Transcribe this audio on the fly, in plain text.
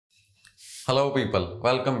Hello people,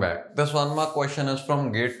 welcome back. This one mark question is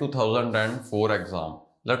from GATE 2004 exam.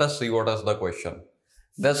 Let us see what is the question.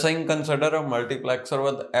 They're saying consider a multiplexer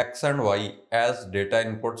with X and Y as data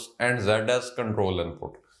inputs and Z as control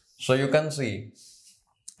input. So you can see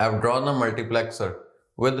I've drawn a multiplexer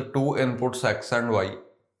with two inputs X and Y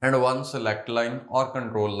and one select line or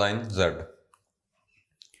control line Z.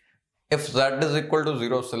 If Z is equal to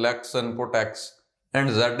 0, selects input X and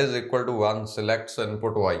Z is equal to 1, selects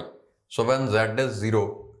input Y. So when Z is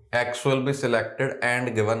 0, X will be selected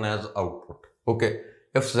and given as output. Okay.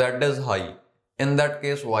 If Z is high, in that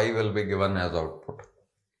case Y will be given as output.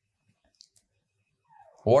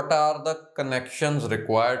 What are the connections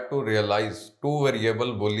required to realize two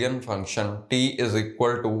variable Boolean function f is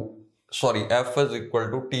equal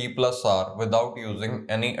to t plus r without using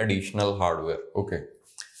any additional hardware? Okay.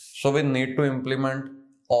 So we need to implement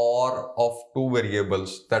OR of two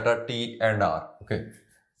variables that are t and r. Okay.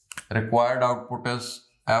 Required output is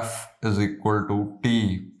f is equal to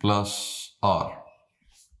t plus r.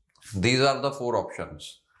 These are the four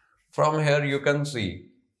options. From here you can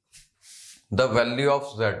see the value of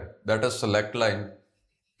z, that is select line,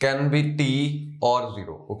 can be t or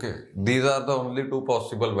 0. Okay. These are the only two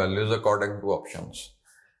possible values according to options.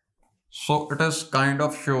 So it is kind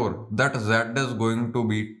of sure that z is going to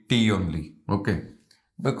be t only. Okay.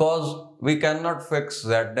 Because we cannot fix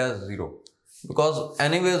z as 0. Because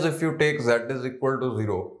anyways, if you take z is equal to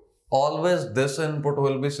 0, always this input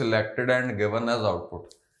will be selected and given as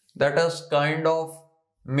output. That is kind of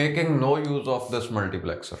making no use of this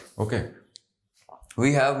multiplexer. Okay.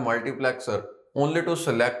 We have multiplexer only to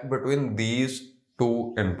select between these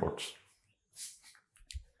two inputs.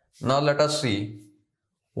 Now let us see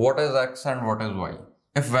what is x and what is y.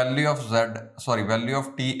 If value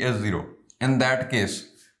of t is 0, in that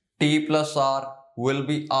case t plus r will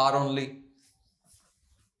be r only.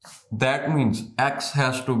 That means x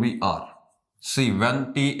has to be r. See,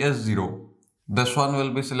 when t is 0, this one will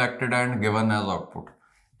be selected and given as output.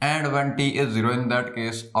 And when t is 0, in that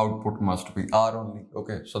case, output must be r only.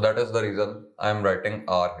 Okay, so that is the reason I am writing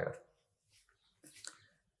r here.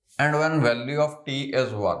 And when value of t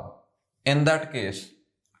is 1, in that case,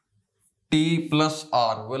 t plus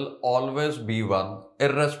r will always be 1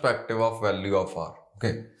 irrespective of value of r.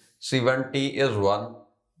 Okay, see, when t is 1,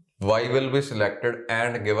 y will be selected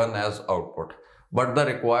and given as output, but the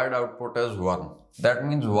required output is 1. That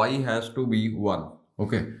means y has to be 1.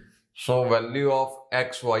 Okay, so value of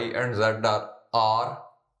x, y and z are r,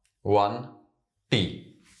 1,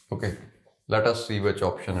 t. Okay, let us see which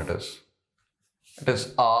option it is. It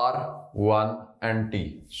is r, 1 and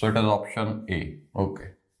t, so it is option A. Okay.